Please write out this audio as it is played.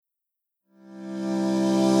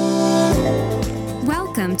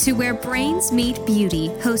Welcome to Where Brains Meet Beauty,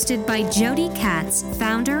 hosted by Jody Katz,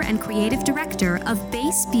 founder and creative director of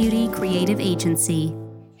Base Beauty Creative Agency.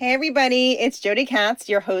 Hey everybody, it's Jody Katz,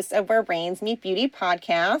 your host of Where Brains Meet Beauty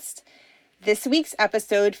podcast. This week's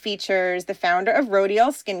episode features the founder of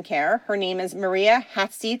Rodial Skincare. Her name is Maria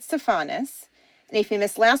Hatzistefanis. And if you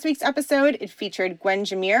missed last week's episode, it featured Gwen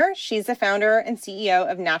Jamir. She's the founder and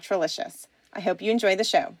CEO of Naturalicious. I hope you enjoy the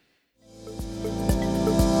show.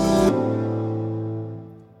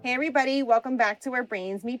 Hey everybody, welcome back to Where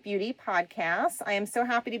Brains Meet Beauty podcast. I am so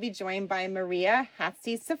happy to be joined by Maria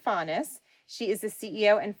Hatzistefanis. She is the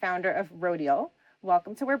CEO and founder of Rodial.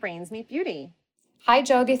 Welcome to Where Brains Meet Beauty. Hi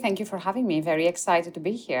Jody, thank you for having me. Very excited to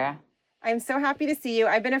be here. I'm so happy to see you.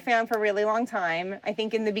 I've been a fan for a really long time. I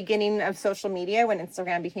think in the beginning of social media, when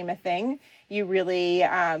Instagram became a thing, you really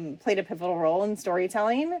played a pivotal role in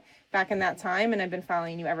storytelling back in that time, and I've been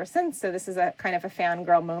following you ever since. So this is a kind of a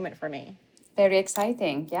fangirl moment for me. Very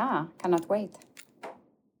exciting. Yeah, cannot wait.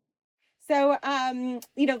 So,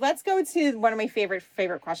 let's go to one of my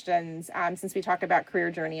favorite questions since we talk about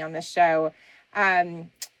career journey on this show.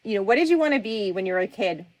 What did you want to be when you were a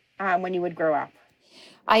kid, when you would grow up?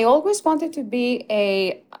 I always wanted to be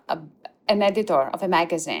an editor of a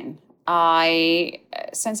magazine.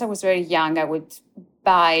 Since I was very young, I would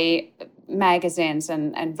buy magazines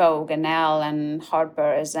and Vogue and Elle and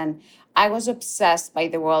Harper's, and I was obsessed by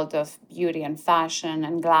the world of beauty and fashion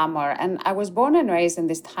and glamour. And I was born and raised in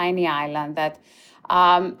this tiny island that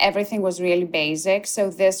everything was really basic. So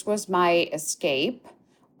this was my escape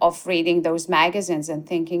of reading those magazines and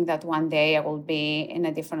thinking that one day I will be in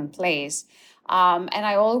a different place. And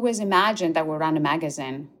I always imagined I would run a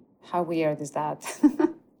magazine. How weird is that?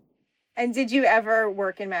 And did you ever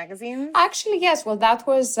work in magazines? Actually, yes. Well, that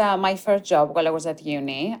was my first job while I was at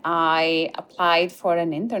uni. I applied for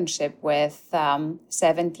an internship with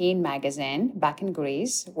 17 magazine back in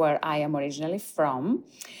Greece, where I am originally from.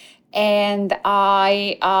 And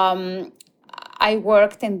I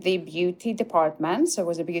worked in the beauty department, so I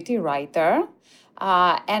was a beauty writer.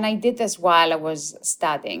 And I did this while I was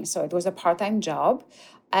studying. So it was a part-time job,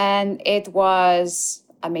 and it was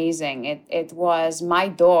amazing. It was my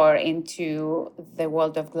door into the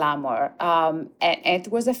world of glamour. And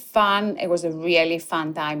it was a really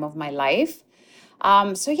fun time of my life.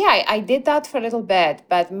 I did that for a little bit,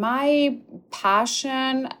 but my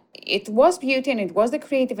passion, it was beauty and it was the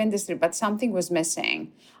creative industry, but something was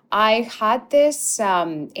missing. I had this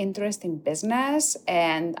interest in business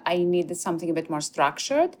and I needed something a bit more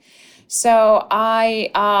structured. So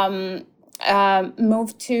I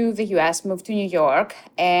moved to the US, moved to New York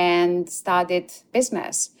and studied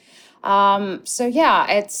business.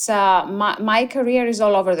 It's my career is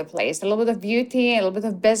all over the place. A little bit of beauty, a little bit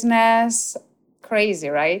of business. Crazy,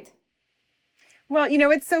 right? Well,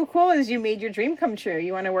 what's so cool is you made your dream come true.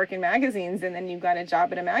 You want to work in magazines and then you got a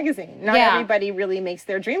job at a magazine. Not everybody really makes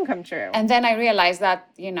their dream come true. And then I realized that,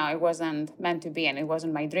 it wasn't meant to be and it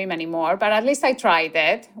wasn't my dream anymore. But at least I tried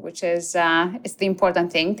it, which is it's the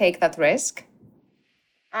important thing. Take that risk.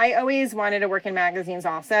 I always wanted to work in magazines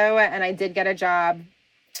also. And I did get a job.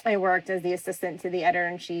 I worked as the assistant to the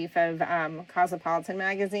editor-in-chief of Cosmopolitan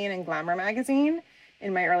magazine and Glamour magazine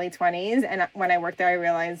in my early 20s. And when I worked there, I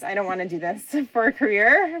realized I don't want to do this for a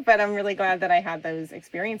career, but I'm really glad that I had those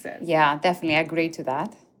experiences. Yeah, definitely agree to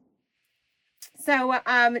that. So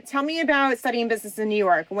tell me about studying business in New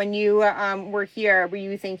York. When you were here, were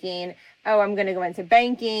you thinking, oh, I'm going to go into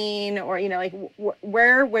banking? Or,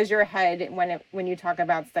 where was your head when you talk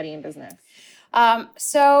about studying business?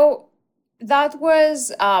 That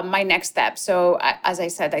was my next step. So as I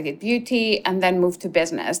said, I did beauty and then moved to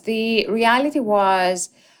business. The reality was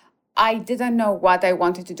I didn't know what I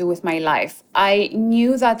wanted to do with my life. I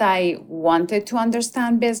knew that I wanted to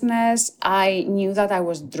understand business. I knew that I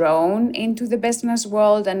was drawn into the business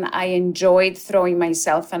world and I enjoyed throwing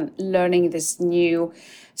myself and learning this new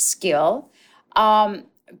skill.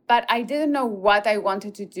 But I didn't know what I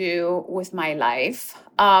wanted to do with my life.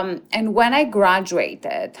 And when I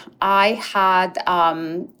graduated, I had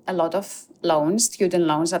a lot of loans, student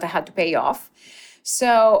loans that I had to pay off.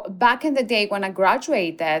 So back in the day when I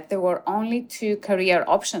graduated, there were only two career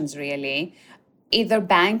options really, either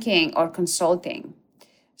banking or consulting.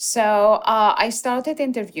 So I started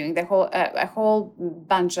interviewing a whole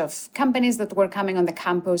bunch of companies that were coming on the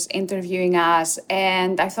campus interviewing us.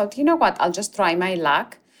 And I thought, you know what, I'll just try my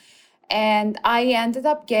luck. And I ended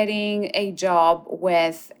up getting a job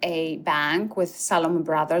with a bank, with Salomon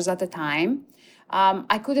Brothers at the time.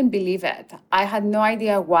 I couldn't believe it. I had no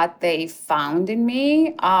idea what they found in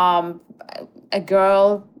me. A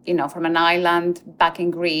girl, from an island back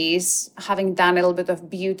in Greece, having done a little bit of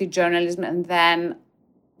beauty journalism and then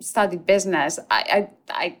studied business,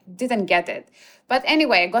 I didn't get it. But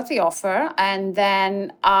anyway, I got the offer, and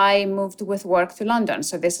then I moved with work to London.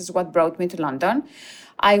 So this is what brought me to London.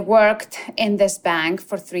 I worked in this bank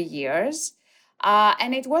for 3 years.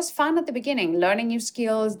 And it was fun at the beginning, learning new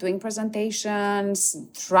skills, doing presentations,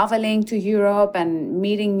 traveling to Europe and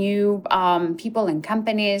meeting new people and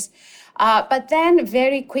companies. But then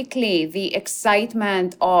very quickly, the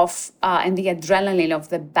excitement of and the adrenaline of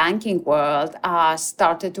the banking world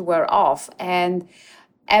started to wear off. And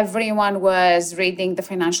everyone was reading the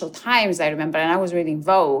Financial Times, I remember, and I was reading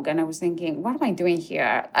Vogue, and I was thinking, what am I doing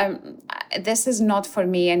here? This is not for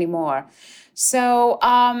me anymore. So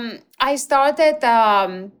I started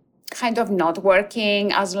kind of not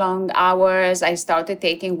working as long hours. I started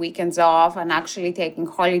taking weekends off and actually taking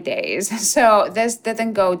holidays. So this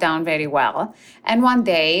didn't go down very well. And one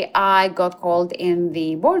day I got called in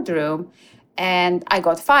the boardroom and I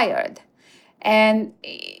got fired. And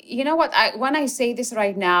you know what? When I say this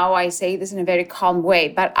right now, I say this in a very calm way,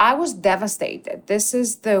 but I was devastated. This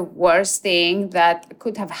is the worst thing that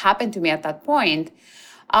could have happened to me at that point.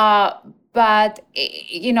 But,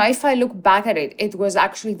 you know, if I look back at it, it was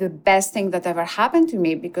actually the best thing that ever happened to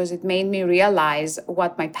me because it made me realize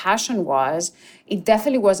what my passion was. It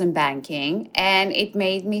definitely wasn't banking. And it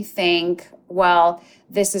made me think, well,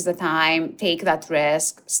 this is the time, take that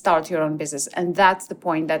risk, start your own business. And that's the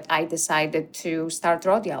point that I decided to start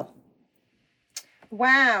Rodial.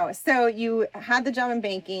 Wow. So you had the job in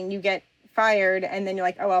banking, you get fired, and then you're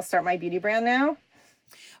like, oh, I'll start my beauty brand now?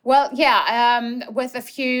 Well, yeah, with a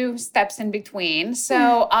few steps in between.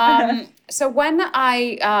 So, so when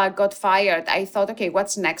I got fired, I thought, okay,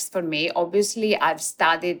 what's next for me? Obviously, I've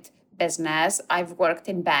studied business. I've worked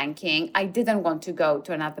in banking. I didn't want to go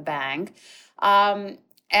to another bank. And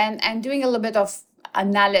doing a little bit of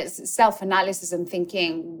self-analysis and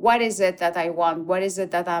thinking, what is it that I want? What is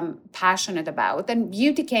it that I'm passionate about? And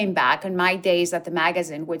beauty came back, and my days at the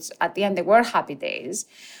magazine, which at the end they were happy days.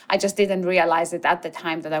 I just didn't realize it at the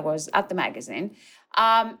time that I was at the magazine.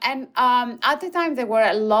 And at the time, there were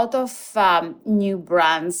a lot of new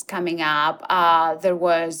brands coming up. There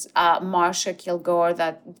was Marcia Kilgore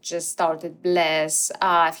that just started Bliss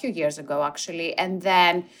a few years ago, actually. And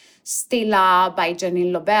then Stila by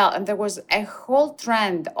Janine Lobel. And there was a whole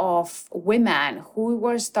trend of women who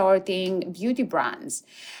were starting beauty brands.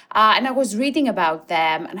 And I was reading about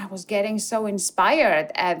them and I was getting so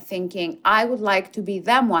inspired and thinking, I would like to be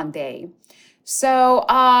them one day. So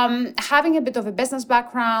having a bit of a business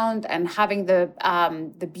background and having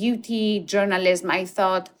the beauty journalism, I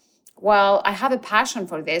thought, well, I have a passion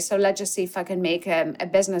for this. So let's just see if I can make a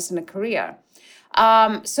business and a career.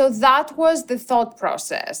 So that was the thought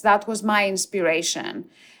process. That was my inspiration.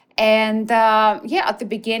 And at the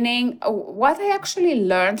beginning, what I actually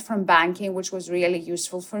learned from banking, which was really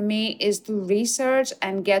useful for me, is to research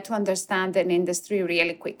and get to understand an industry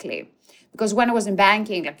really quickly. Because when I was in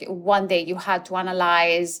banking, like one day you had to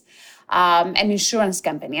analyze an insurance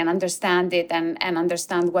company and understand it and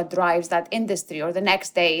understand what drives that industry. Or the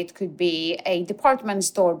next day it could be a department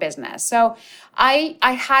store business. So I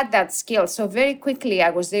had that skill. So very quickly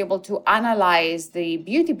I was able to analyze the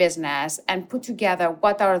beauty business and put together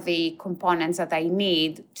what are the components that I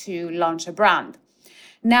need to launch a brand.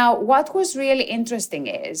 Now, what was really interesting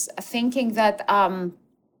is thinking that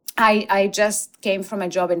I just came from a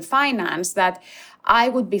job in finance, that I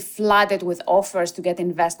would be flooded with offers to get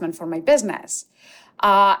investment for my business.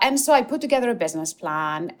 And so I put together a business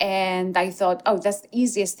plan and I thought, oh, that's the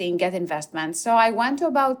easiest thing, get investment. So I went to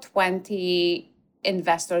about 20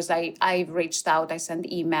 investors. I reached out, I sent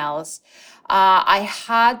emails. I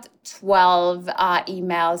had 12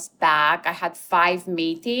 emails back. I had 5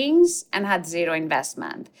 meetings and had 0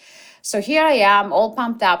 investment. So here I am, all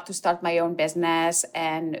pumped up to start my own business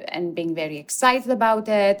and being very excited about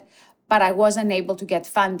it, but I wasn't able to get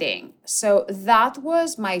funding. So that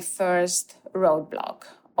was my first roadblock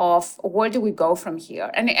of where do we go from here?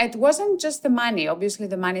 And it wasn't just the money. Obviously,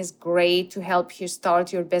 the money is great to help you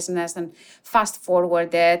start your business and fast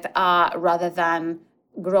forward it rather than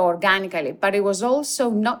grow organically. But it was also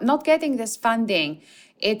not getting this funding.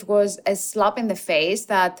 It was a slap in the face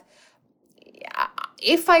that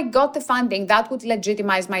if I got the funding, that would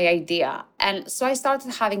legitimize my idea. And so I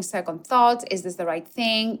started having second thoughts. Is this the right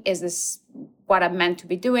thing? Is this what I'm meant to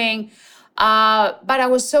be doing? But I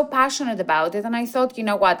was so passionate about it. And I thought, you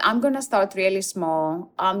know what, I'm going to start really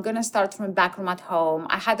small. I'm going to start from a back room at home.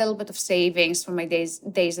 I had a little bit of savings from my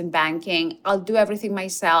days in banking. I'll do everything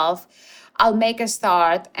myself. I'll make a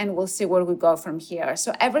start and we'll see where we go from here.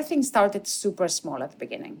 So everything started super small at the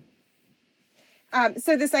beginning.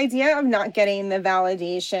 So this idea of not getting the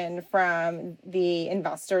validation from the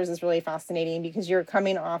investors is really fascinating because you're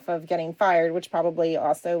coming off of getting fired, which probably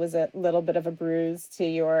also was a little bit of a bruise to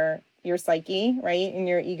your psyche, right? And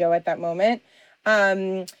your ego at that moment.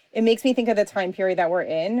 It makes me think of the time period that we're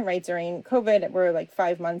in, right? During COVID, we're like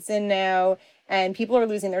 5 months in now, and people are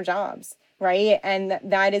losing their jobs, right? And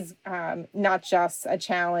that is not just a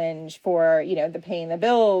challenge for, the paying the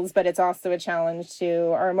bills, but it's also a challenge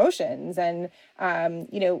to our emotions. And,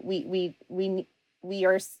 we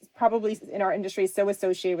are probably in our industry so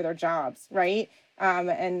associated with our jobs, right?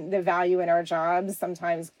 And the value in our jobs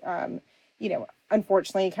sometimes,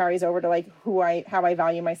 unfortunately carries over to like how I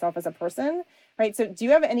value myself as a person. Right. So do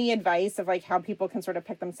you have any advice of like how people can sort of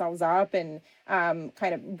pick themselves up and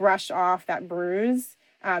kind of brush off that bruise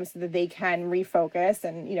so that they can refocus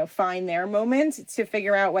and, find their moment to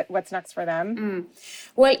figure out what's next for them?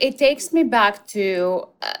 Well, it takes me back to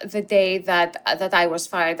the day that I was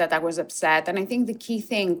fired, that I was upset. And I think the key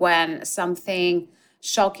thing when something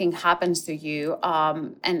shocking happens to you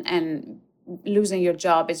and losing your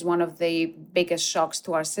job is one of the biggest shocks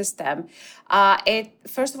to our system.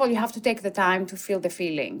 First of all, you have to take the time to feel the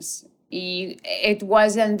feelings. It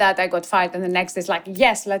wasn't that I got fired and the next day it's like,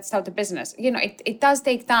 yes, let's start a business. It does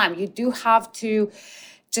take time. You do have to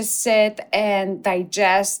just sit and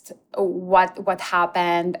digest what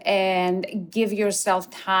happened and give yourself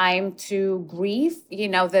time to grieve,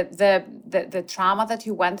 the trauma that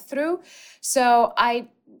you went through. So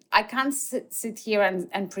I can't sit here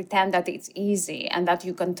and pretend that it's easy and that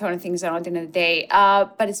you can turn things around in a day.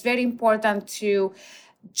 But it's very important to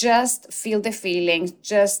just feel the feelings,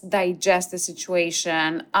 just digest the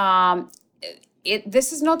situation.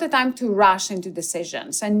 This is not the time to rush into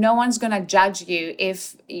decisions, and no one's going to judge you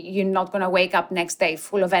if you're not going to wake up next day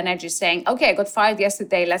full of energy saying, okay, I got fired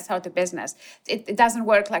yesterday, let's start a business. It doesn't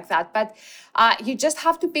work like that. But you just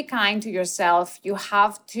have to be kind to yourself. You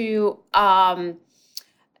have to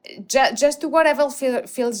just do whatever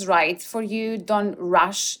feels right for you. Don't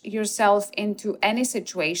rush yourself into any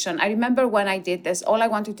situation. I remember when I did this, all I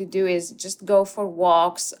wanted to do is just go for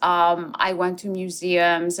walks. I went to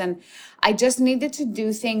museums and I just needed to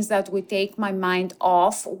do things that would take my mind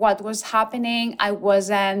off what was happening. I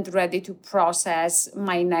wasn't ready to process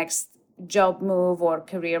my next job move or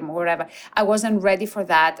career move, whatever. I wasn't ready for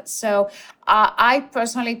that. So I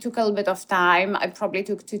personally took a little bit of time. I probably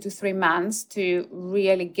took 2 to 3 months to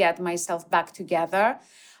really get myself back together.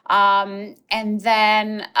 And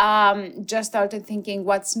then just started thinking,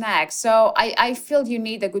 what's next? So I feel you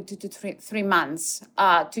need a good 2 to 3 months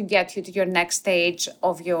to get you to your next stage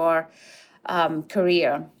of your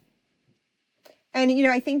career. And,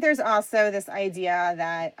 I think there's also this idea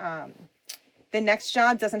that the next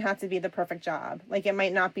job doesn't have to be the perfect job. Like it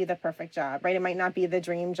might not be the perfect job, right? It might not be the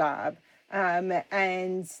dream job.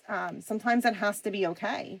 And sometimes that has to be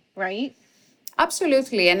okay, right?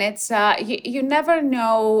 Absolutely. And it's, you never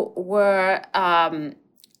know where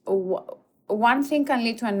one thing can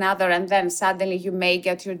lead to another, and then suddenly you may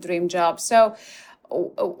get your dream job. So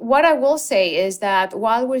what I will say is that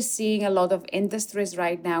while we're seeing a lot of industries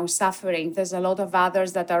right now suffering, there's a lot of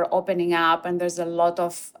others that are opening up, and there's a lot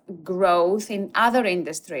of growth in other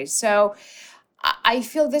industries. So I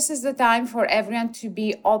feel this is the time for everyone to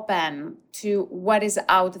be open to what is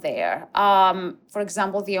out there. For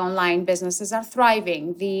example, the online businesses are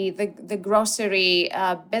thriving, the grocery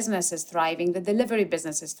business is thriving, the delivery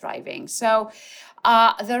business is thriving. So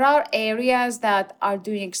there are areas that are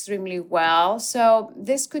doing extremely well. So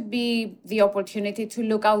this could be the opportunity to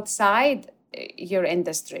look outside your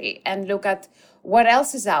industry and look at what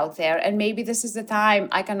else is out there. And maybe this is the time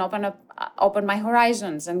I can open my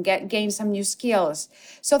horizons and gain some new skills.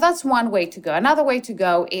 So that's one way to go. Another way to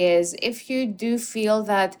go is if you do feel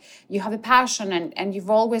that you have a passion and you've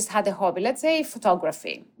always had a hobby, let's say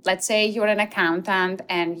photography. Let's say you're an accountant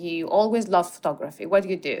and you always love photography. What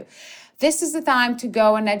do? This is the time to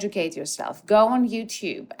go and educate yourself. Go on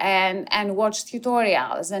YouTube and watch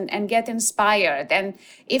tutorials and get inspired. And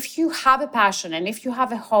if you have a passion and if you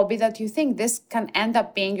have a hobby that you think this can end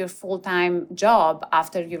up being your full-time job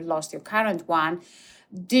after you've lost your current one,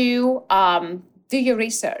 do your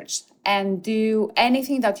research and do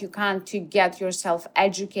anything that you can to get yourself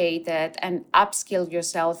educated and upskill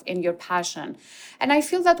yourself in your passion. And I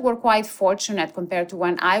feel that we're quite fortunate compared to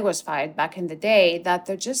when I was fired back in the day, that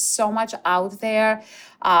there's just so much out there.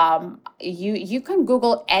 You can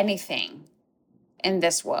Google anything in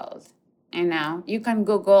this world. You can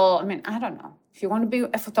Google, I don't know, if you want to be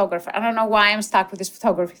a photographer, I don't know why I'm stuck with this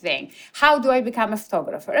photography thing. How do I become a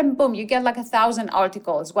photographer? And boom, you get like 1,000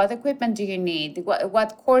 articles. What equipment do you need?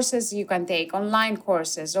 What courses you can take, online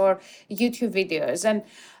courses or YouTube videos. And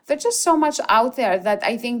there's just so much out there that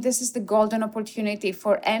I think this is the golden opportunity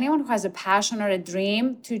for anyone who has a passion or a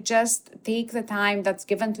dream to just take the time that's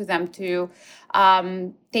given to them to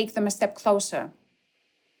take them a step closer.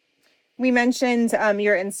 We mentioned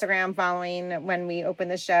your Instagram following when we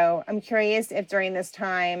opened the show. I'm curious if during this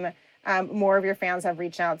time, more of your fans have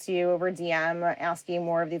reached out to you over DM, asking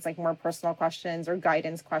more of these like more personal questions or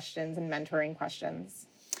guidance questions and mentoring questions.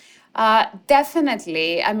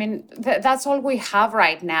 Definitely. I mean, that's all we have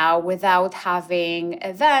right now without having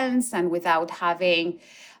events and without having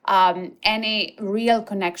any real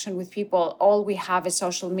connection with people. All we have is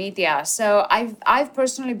social media. So I've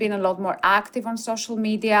personally been a lot more active on social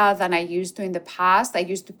media than I used to in the past. I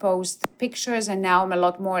used to post pictures, and now I'm a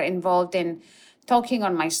lot more involved in talking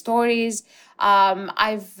on my stories. I'm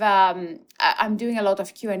doing a lot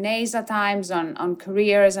of Q&As at times on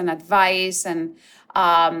careers and advice, and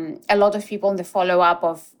a lot of people in the follow-up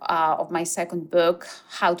of my second book,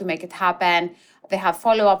 How to Make It Happen. They have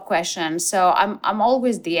follow-up questions. So I'm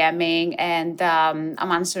always DMing, and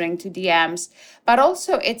I'm answering to DMs. But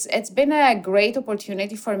also it's been a great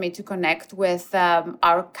opportunity for me to connect with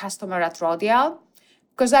our customer at Rodial,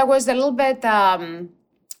 because I was a little bit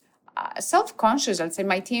self-conscious. I'd say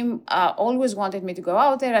my team always wanted me to go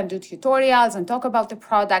out there and do tutorials and talk about the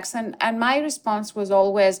products. And my response was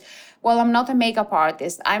always, well, I'm not a makeup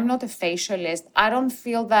artist. I'm not a facialist. I don't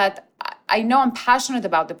feel that. I know I'm passionate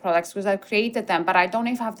about the products because I created them, but I don't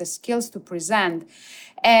even have the skills to present.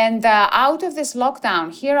 And out of this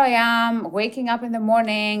lockdown, here I am waking up in the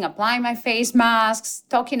morning, applying my face masks,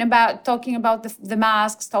 talking about the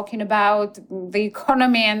masks, talking about the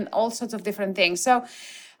economy and all sorts of different things. So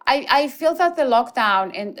I feel that the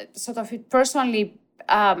lockdown and sort of it personally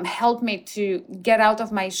helped me to get out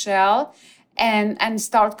of my shell and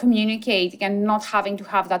start communicating and not having to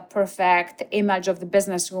have that perfect image of the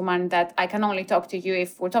businesswoman that I can only talk to you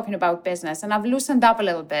if we're talking about business. And I've loosened up a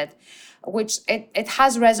little bit, which it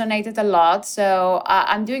has resonated a lot. So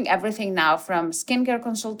I'm doing everything now, from skincare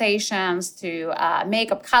consultations to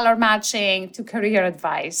makeup color matching to career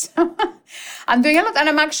advice. I'm doing a lot, and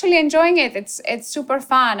I'm actually enjoying it. It's super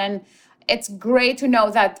fun, and it's great to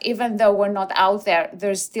know that even though we're not out there,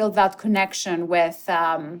 there's still that connection with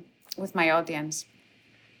my audience.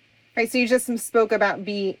 Right. So you just spoke about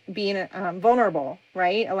being vulnerable,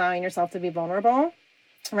 right? Allowing yourself to be vulnerable,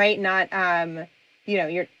 right? Not,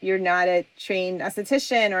 you're not a trained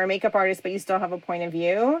esthetician or a makeup artist, but you still have a point of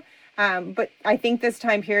view. But I think this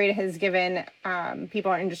time period has given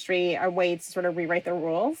people in our industry a way to sort of rewrite the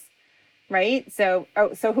rules, right? So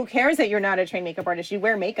who cares that you're not a trained makeup artist? You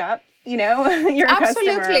wear makeup. You're a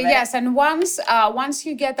absolutely, yes. And once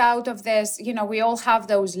you get out of this, we all have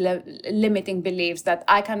those limiting beliefs that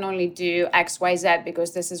I can only do X, Y, Z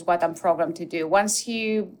because this is what I'm programmed to do. Once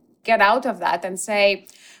you get out of that and say,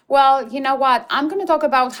 well, you know what, I'm going to talk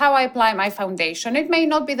about how I apply my foundation. It may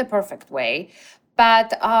not be the perfect way,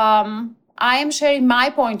 but I am sharing my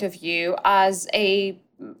point of view as a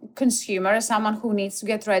consumer, someone who needs to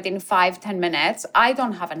get ready in 5-10 minutes. I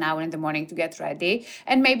don't have an hour in the morning to get ready.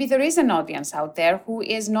 And maybe there is an audience out there who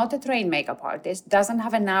is not a trained makeup artist, doesn't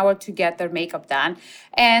have an hour to get their makeup done.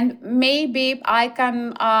 And maybe I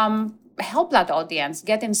can help that audience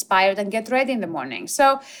get inspired and get ready in the morning.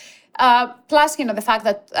 So plus, the fact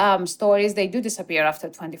that stories, they do disappear after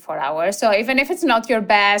 24 hours. So even if it's not your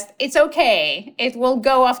best, it's okay. It will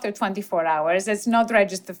go after 24 hours. It's not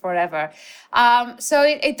registered forever. So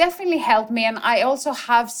it definitely helped me. And I also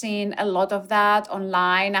have seen a lot of that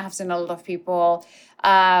online. I have seen a lot of people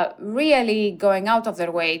really going out of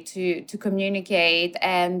their way to communicate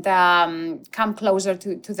and come closer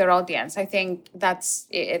to their audience. I think that's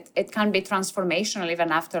it can be transformational even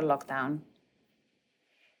after lockdown.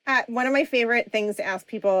 One of my favorite things to ask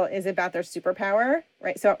people is about their superpower,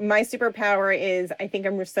 right? So my superpower is, I think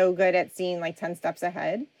I'm so good at seeing like 10 steps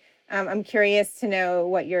ahead. I'm curious to know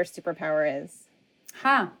what your superpower is.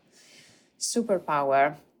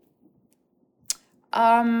 Superpower.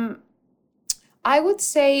 I would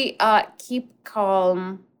say keep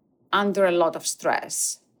calm under a lot of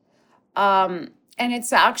stress. And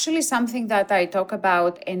it's actually something that I talk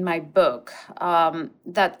about in my book,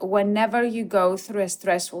 that whenever you go through a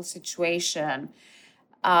stressful situation,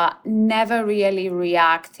 never really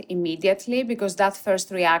react immediately, because that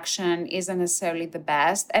first reaction isn't necessarily the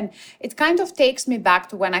best. And it kind of takes me back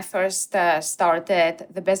to when I first started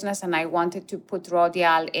the business and I wanted to put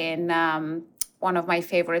Rodial in one of my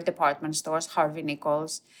favorite department stores, Harvey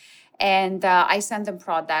Nichols. And I send them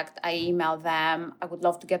product. I email them. I would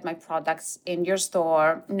love to get my products in your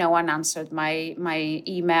store. No one answered my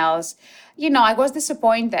emails. I was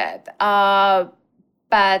disappointed.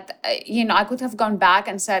 But I could have gone back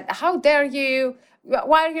and said, how dare you?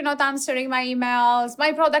 Why are you not answering my emails?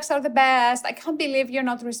 My products are the best. I can't believe you're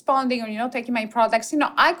not responding or you're not taking my products.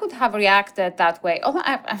 I could have reacted that way. Oh,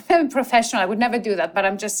 I'm professional. I would never do that, but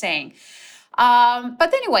I'm just saying.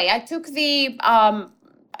 But anyway, I took the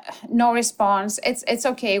no response. It's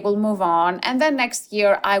okay. We'll move on. And then next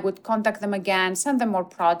year, I would contact them again, send them more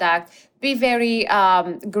product, be very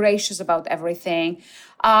gracious about everything.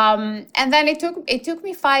 And then it took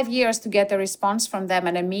me 5 years to get a response from them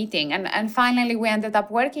at a meeting. And finally, we ended up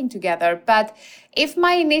working together. But if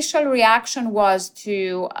my initial reaction was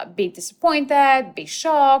to be disappointed, be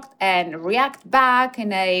shocked, and react back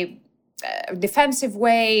in a defensive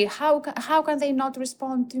way, how can they not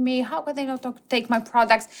respond to me? How can they not take my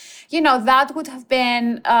products? That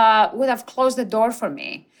would have closed the door for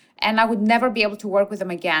me, and I would never be able to work with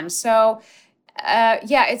them again. So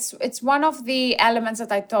it's one of the elements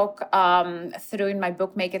that I talk through in my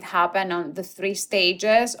book, Make It Happen, on the 3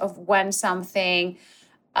 stages of when something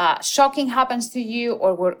shocking happens to you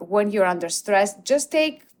or when you're under stress. Just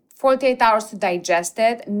take 48 hours to digest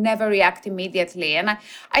it, never react immediately. And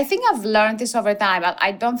I think I've learned this over time.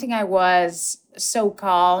 I don't think I was so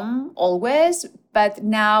calm always, but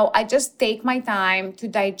now I just take my time to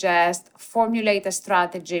digest, formulate a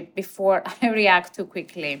strategy before I react too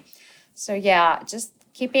quickly. So just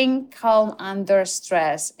keeping calm under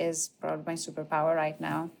stress is probably my superpower right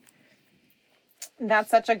now.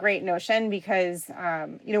 That's such a great notion because,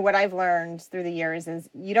 what I've learned through the years is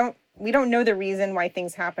we don't know the reason why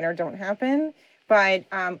things happen or don't happen, but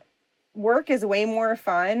work is way more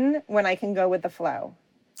fun when I can go with the flow.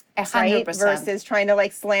 100%. Right? Versus trying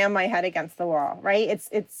to slam my head against the wall, right?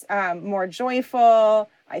 It's more joyful.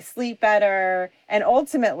 I sleep better. And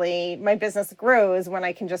ultimately my business grows when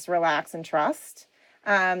I can just relax and trust.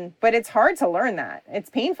 But it's hard to learn that.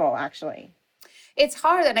 It's painful, actually. It's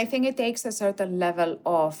hard, and I think it takes a certain level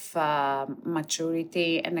of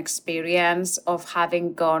maturity and experience of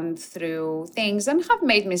having gone through things and have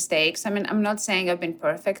made mistakes. I mean, I'm not saying I've been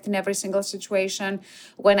perfect in every single situation.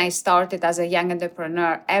 When I started as a young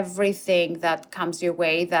entrepreneur, everything that comes your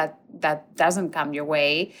way that doesn't come your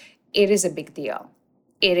way, it is a big deal.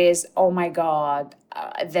 It is, oh my God,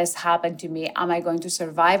 this happened to me. Am I going to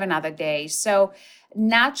survive another day? So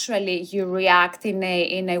naturally you react in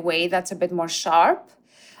a way that's a bit more sharp.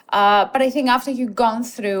 But I think after you've gone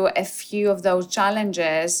through a few of those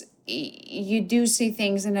challenges, you do see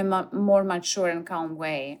things in a more mature and calm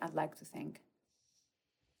way, I'd like to think.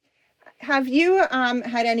 Have you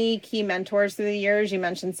had any key mentors through the years? You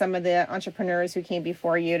mentioned some of the entrepreneurs who came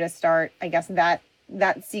before you to start, I guess,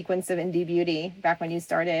 that sequence of Indie Beauty back when you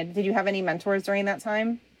started. Did you have any mentors during that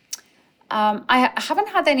time? I haven't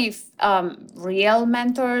had any real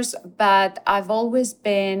mentors, but I've always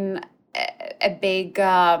been a big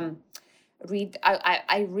read.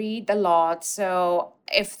 I read a lot. So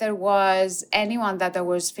if there was anyone that I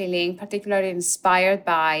was feeling particularly inspired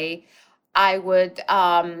by, I would,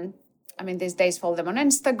 these days follow them on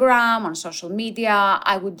Instagram, on social media.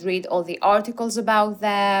 I would read all the articles about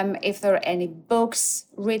them. If there are any books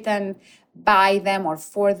written by them or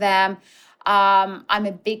for them. I'm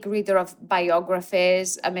a big reader of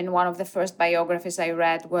biographies. One of the first biographies I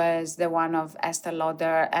read was the one of Estée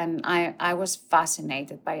Lauder, and I was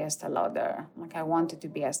fascinated by Estée Lauder. I wanted to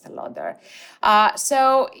be Estée Lauder.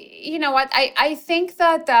 So, you know what? I think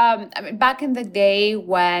that back in the day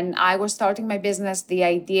when I was starting my business, the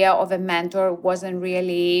idea of a mentor wasn't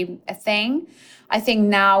really a thing. I think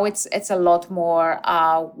now it's a lot more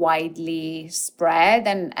widely spread,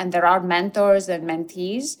 and there are mentors and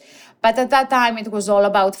mentees. But at that time, it was all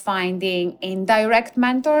about finding indirect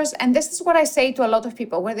mentors. And this is what I say to a lot of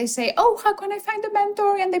people where they say, oh, how can I find a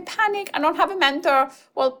mentor? And they panic, I don't have a mentor.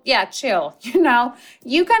 Well, yeah, chill.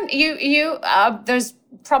 There's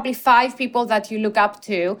probably 5 people that you look up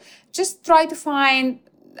to. Just try to find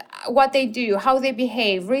what they do, how they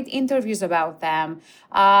behave, read interviews about them,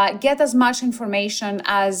 get as much information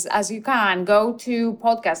as you can, go to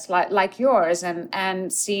podcasts like yours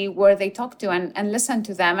and see where they talk to and listen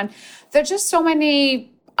to them. And there are just so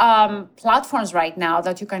many platforms right now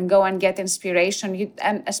that you can go and get inspiration.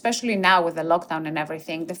 And especially now with the lockdown and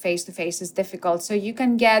everything, the face-to-face is difficult. So you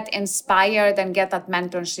can get inspired and get that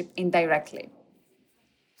mentorship indirectly.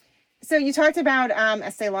 So you talked about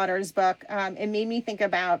Estée Lauder's book. It made me think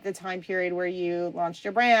about the time period where you launched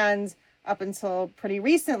your brand, up until pretty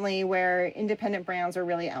recently where independent brands are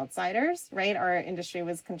really outsiders, right? Our industry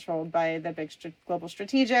was controlled by the big global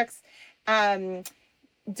strategics.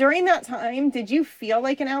 During that time, did you feel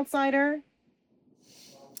like an outsider?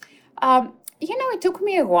 It took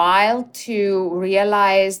me a while to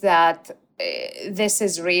realize that this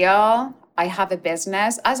is real. I have a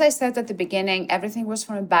business. As I said at the beginning, everything was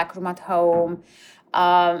from a back room at home.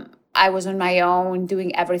 I was on my own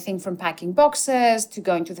doing everything from packing boxes to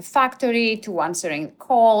going to the factory to answering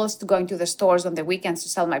calls to going to the stores on the weekends to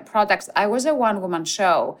sell my products. I was a one-woman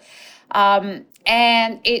show. And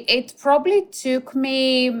it probably took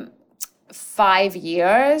me 5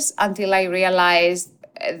 years until I realized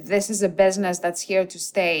this is a business that's here to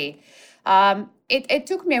stay. It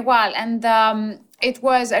took me a while, and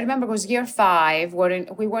I remember it was year 5.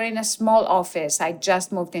 We were in a small office. I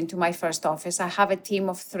just moved into my first office. I have a team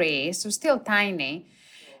of 3, so still tiny.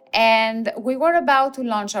 And we were about to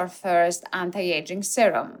launch our first anti-aging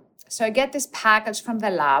serum. So I get this package from the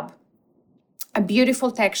lab, a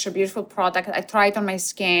beautiful texture, beautiful product. I tried it on my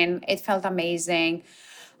skin. It felt amazing.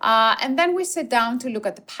 And then we sit down to look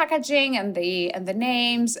at the packaging and the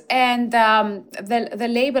names, and the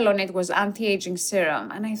label on it was anti-aging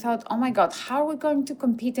serum. And I thought, oh my God, how are we going to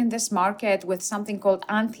compete in this market with something called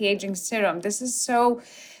anti-aging serum? This is so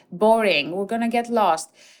boring. We're going to get lost.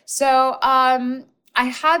 So I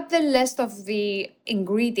had the list of the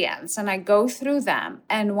ingredients, and I go through them.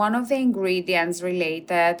 And one of the ingredients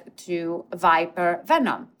related to viper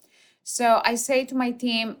venom. So I say to my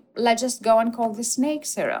team, let's just go and call the snake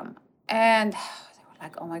serum. And they were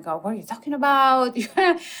like, oh my God, what are you talking about? You're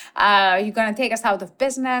going to take us out of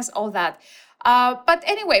business, all that. But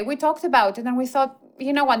anyway, we talked about it and we thought,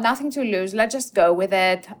 you know what, nothing to lose. Let's just go with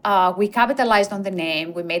it. We capitalized on the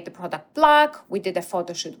name. We made the product black. We did a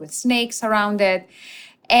photo shoot with snakes around it.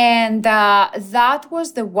 And that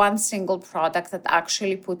was the one single product that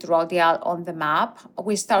actually put Rodial on the map.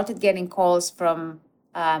 We started getting calls from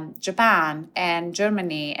Japan and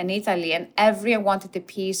Germany and Italy, and everyone wanted a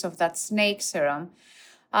piece of that snake serum.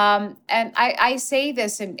 And I say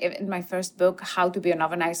this in my first book, How to Be an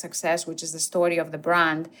Overnight Success, which is the story of the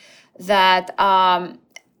brand, that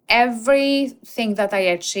everything that I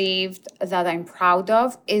achieved that I'm proud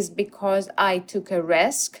of is because I took a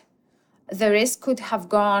risk. The risk could have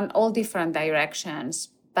gone all different directions,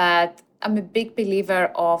 but I'm a big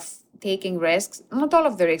believer of taking risks. Not all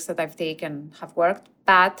of the risks that I've taken have worked,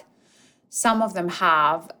 but some of them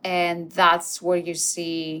have, and that's where you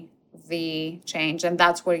see the change, and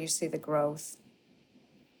that's where you see the growth.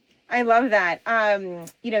 I love that.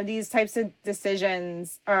 These types of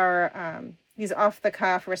decisions are, these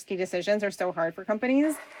off-the-cuff, risky decisions are so hard for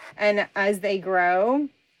companies, and as they grow,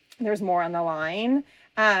 there's more on the line.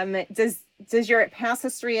 Does your past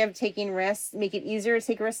history of taking risks make it easier to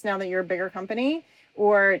take risks now that you're a bigger company?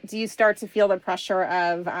 Or do you start to feel the pressure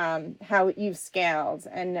of how you've scaled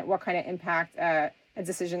and what kind of impact a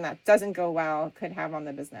decision that doesn't go well could have on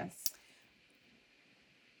the business?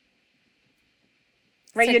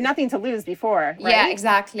 Right, you had nothing to lose before, right? Yeah,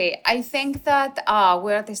 exactly. I think that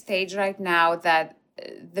we're at the stage right now that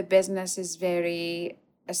the business is very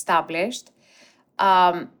established.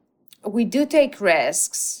 We do take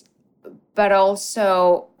risks, but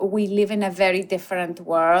also we live in a very different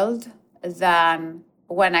world than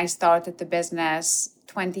when I started the business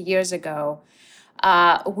 20 years ago.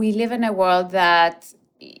 We live in a world that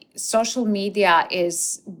social media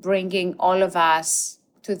is bringing all of us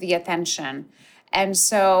to the attention. And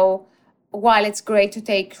so while it's great to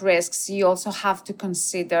take risks, you also have to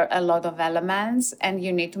consider a lot of elements, and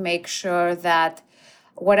you need to make sure that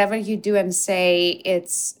whatever you do and say,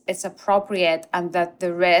 it's appropriate, and that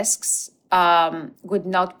the risks would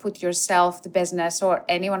not put yourself, the business, or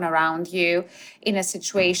anyone around you in a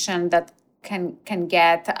situation that can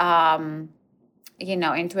get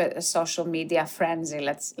into a social media frenzy,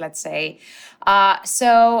 let's say.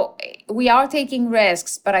 So we are taking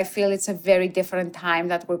risks, but I feel it's a very different time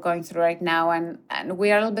that we're going through right now, and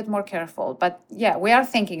we are a little bit more careful. But yeah, we are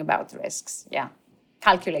thinking about risks. Yeah,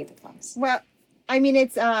 calculated ones. Well, I mean,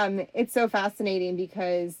 it's so fascinating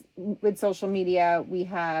because with social media, we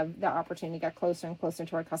have the opportunity to get closer and closer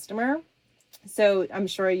to our customer. So I'm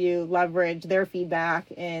sure you leverage their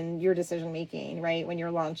feedback in your decision making, right? When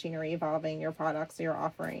you're launching or evolving your products or your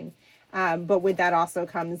offerings. But with that also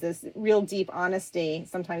comes this real deep honesty,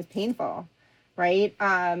 sometimes painful, right?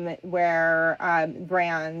 Where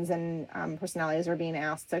brands and personalities are being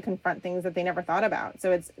asked to confront things that they never thought about.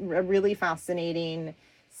 So it's a really fascinating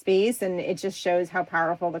space, and it just shows how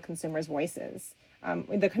powerful the consumer's voice is.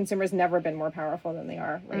 The consumer's never been more powerful than they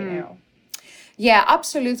are right now. Yeah,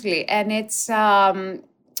 absolutely. And it's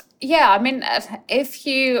Yeah, I mean,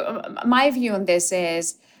 my view on this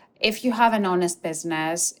is, if you have an honest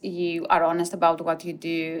business, you are honest about what you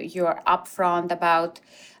do, you're upfront about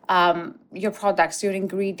your products, your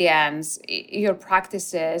ingredients, your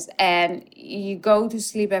practices, and you go to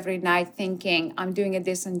sleep every night thinking, I'm doing a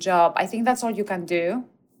decent job. I think that's all you can do.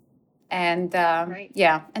 And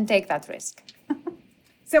and take that risk.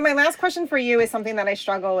 So my last question for you is something that I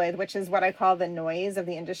struggle with, which is what I call the noise of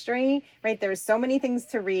the industry, right? There's so many things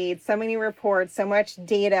to read, so many reports, so much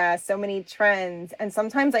data, so many trends. And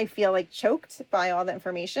sometimes I feel like choked by all the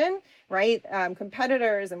information, right?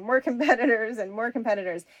 Competitors and more competitors and more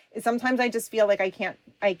competitors. Sometimes I just feel like I can't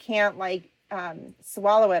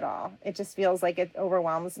swallow it all. It just feels like it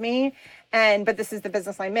overwhelms me. But this is the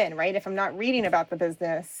business I'm in, right? If I'm not reading about the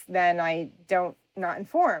business, then not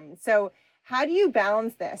informed. So how do you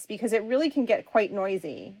balance this? Because it really can get quite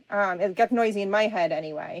noisy. It gets noisy in my head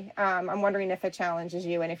anyway. I'm wondering if it challenges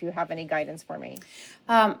you and if you have any guidance for me.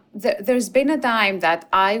 There's been a time that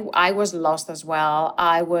I was lost as well.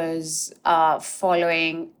 I was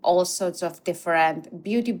following all sorts of different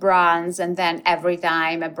beauty brands. And then every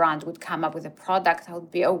time a brand would come up with a product, I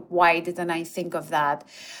would be, oh, why didn't I think of that?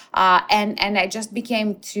 And it just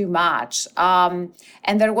became too much. And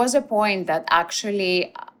there was a point that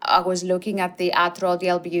actually I was looking at the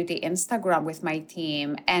 @Rodial Beauty Instagram with my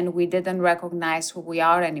team, and we didn't recognize who we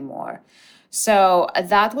are anymore. So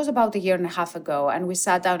that was about 1.5 years ago. And we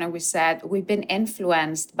sat down and we said, we've been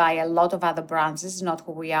influenced by a lot of other brands. This is not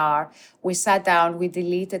who we are. We sat down, we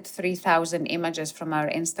deleted 3,000 images from our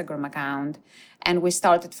Instagram account, and we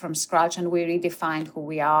started from scratch and we redefined who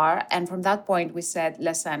we are. And from that point, we said,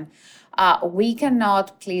 listen, we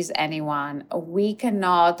cannot please anyone. We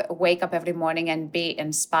cannot wake up every morning and be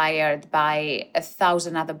inspired by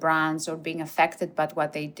 1,000 other brands or being affected by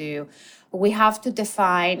what they do. We have to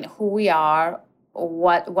define who we are,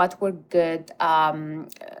 what we're good,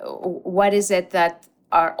 what is it that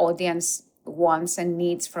our audience wants and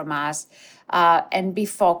needs from us, and be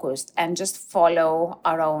focused and just follow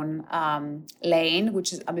our own lane,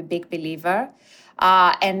 which is, I'm a big believer.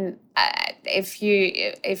 If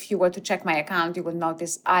you were to check my account, you will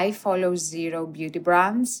notice I follow 0 beauty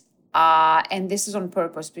brands. And this is on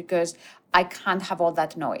purpose because I can't have all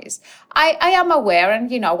that noise. I am aware, and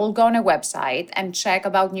we'll go on a website and check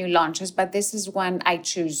about new launches, but this is when I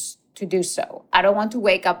choose to do so. I don't want to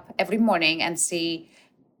wake up every morning and see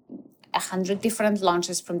 100 different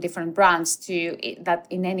launches from different brands that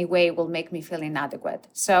in any way will make me feel inadequate.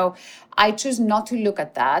 So I choose not to look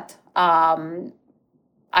at that.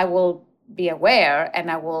 I will be aware and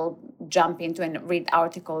I will jump into and read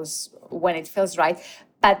articles when it feels right,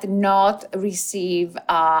 but not receive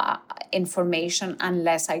information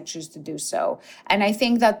unless I choose to do so. And I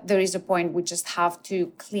think that there is a point we just have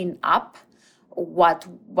to clean up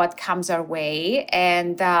what comes our way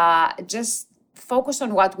and just focus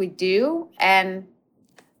on what we do. And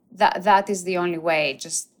that is the only way,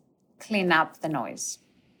 just clean up the noise.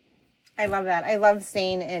 I love that. I love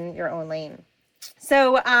staying in your own lane.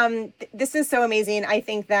 So this is so amazing. I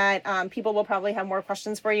think that people will probably have more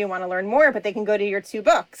questions for you, want to learn more, but they can go to your 2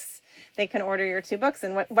 books. They can order your 2 books.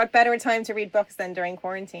 And what better time to read books than during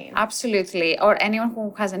quarantine? Absolutely. Or anyone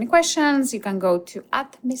who has any questions, you can go to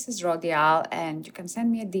 @Mrs. Rodial and you can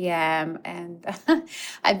send me a DM. And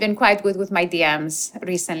I've been quite good with my DMs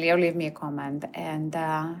recently, or leave me a comment and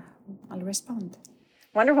I'll respond.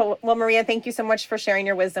 Wonderful. Well, Maria, thank you so much for sharing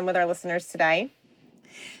your wisdom with our listeners today.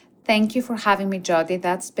 Thank you for having me, Jody.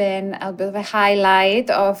 That's been a bit of a highlight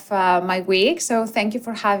of my week. So thank you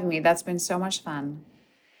for having me. That's been so much fun.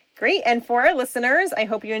 Great. And for our listeners, I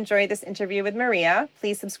hope you enjoyed this interview with Maria.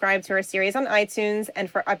 Please subscribe to our series on iTunes. And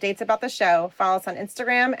for updates about the show, follow us on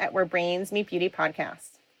Instagram at Where Brains Meet Beauty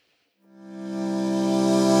Podcast.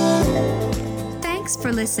 Thanks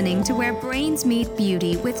for listening to Where Brains Meet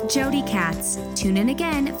Beauty with Jody Katz. Tune in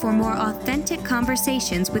again for more authentic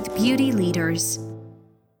conversations with beauty leaders.